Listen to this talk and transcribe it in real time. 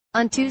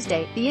On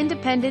Tuesday, The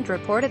Independent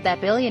reported that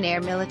billionaire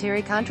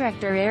military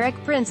contractor Erik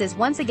Prince is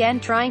once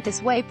again trying to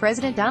sway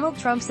President Donald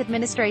Trump's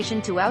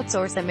administration to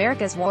outsource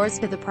America's wars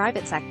to the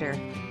private sector.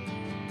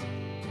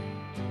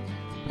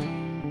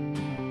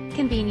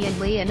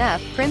 Conveniently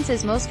enough,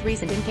 Prince's most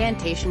recent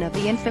incantation of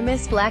the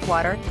infamous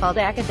Blackwater, called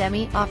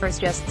Academy, offers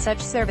just such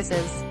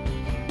services.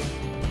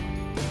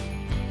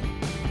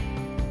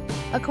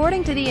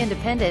 According to The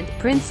Independent,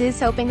 Prince is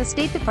hoping the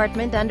State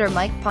Department under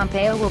Mike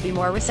Pompeo will be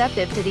more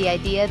receptive to the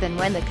idea than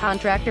when the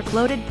contractor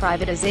floated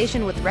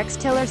privatization with Rex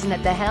Tillerson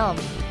at the helm.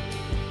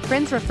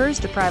 Prince refers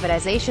to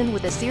privatization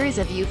with a series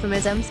of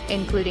euphemisms,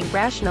 including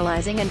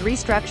rationalizing and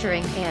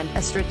restructuring, and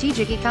a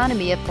strategic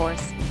economy, of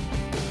course.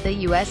 The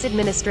U.S.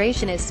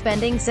 administration is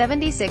spending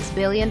 $76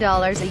 billion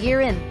a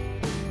year in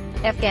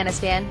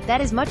Afghanistan.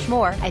 That is much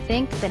more, I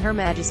think, than Her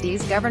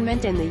Majesty's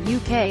government in the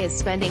UK is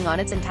spending on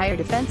its entire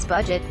defense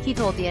budget, he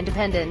told The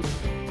Independent.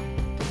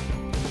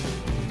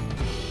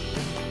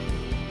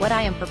 What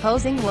I am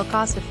proposing will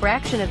cost a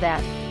fraction of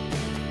that.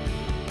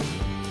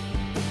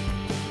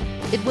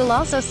 It will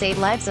also save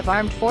lives of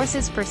armed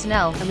forces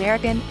personnel,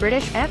 American,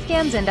 British,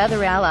 Afghans and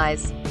other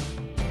allies.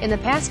 In the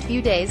past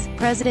few days,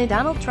 President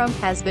Donald Trump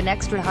has been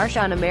extra harsh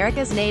on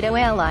America's NATO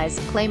allies,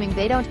 claiming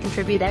they don't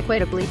contribute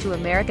equitably to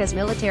America's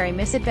military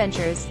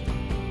misadventures.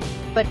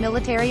 But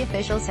military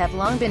officials have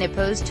long been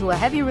opposed to a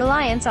heavy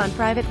reliance on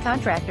private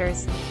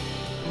contractors.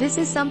 This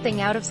is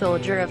something out of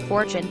Soldier of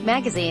Fortune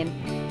magazine.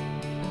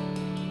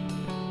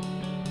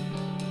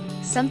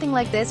 Something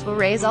like this will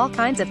raise all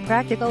kinds of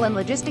practical and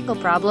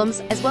logistical problems,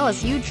 as well as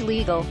huge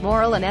legal,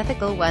 moral and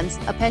ethical ones,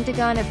 a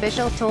Pentagon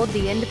official told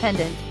The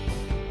Independent.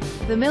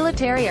 The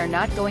military are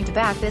not going to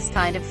back this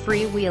kind of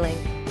freewheeling.